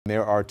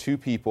There are 2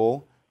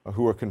 people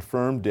who are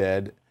confirmed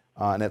dead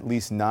and at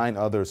least 9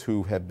 others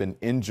who have been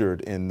injured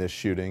in this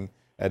shooting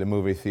at a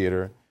movie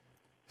theater.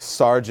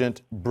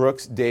 Sergeant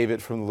Brooks David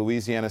from the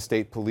Louisiana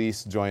State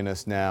Police join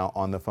us now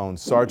on the phone.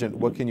 Sergeant,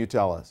 what can you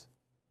tell us?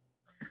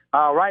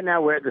 Right now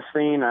we're at the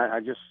scene.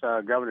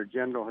 Governor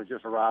General has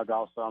just arrived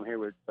also. I'm here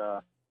with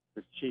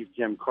Chief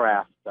Jim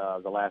Kraft,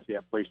 the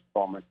Lafayette Police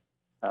Department.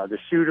 The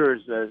shooter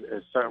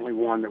is certainly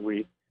one that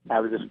we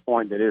have at this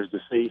point that is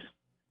deceased.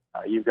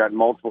 You've got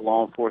multiple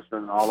law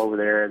enforcement all over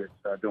there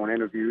that's doing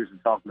interviews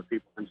and talking to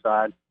people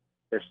inside.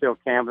 They're still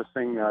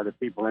canvassing the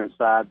people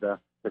inside the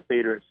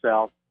theater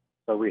itself.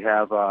 So we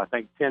have, I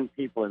think, 10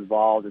 people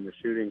involved in the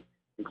shooting,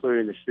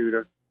 including the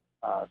shooter.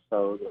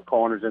 So the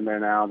coroner's in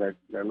there now.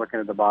 They're looking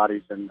at the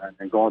bodies and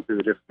going through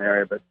the different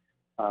area. But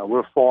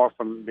we're far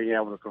from being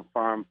able to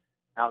confirm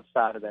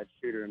outside of that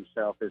shooter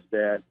himself is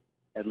dead,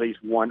 at least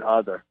one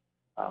other.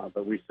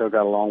 But we still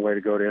got a long way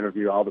to go to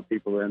interview all the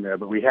people in there.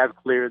 But we have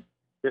cleared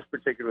this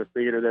particular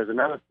theater. There's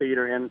another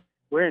theater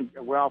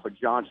we're off of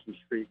Johnson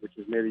Street, which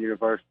is near the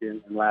university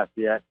in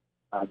Lafayette.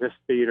 This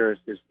theater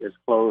is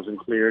closed and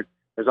cleared.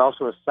 There's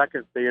also a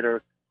second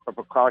theater for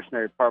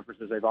precautionary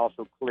purposes. They've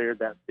also cleared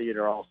that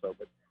theater also.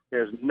 But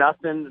there's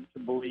nothing to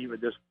believe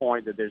at this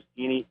point that there's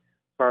any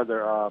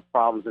further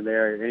problems in the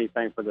area,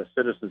 anything for the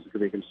citizens to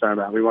be concerned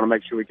about. We want to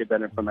make sure we get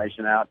that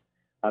information out.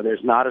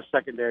 There's not a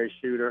secondary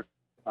shooter.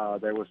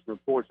 There was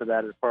reports of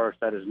that at first.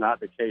 That is not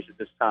the case at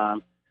this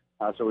time.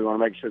 So we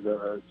want to make sure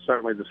that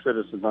certainly the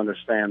citizens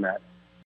understand that.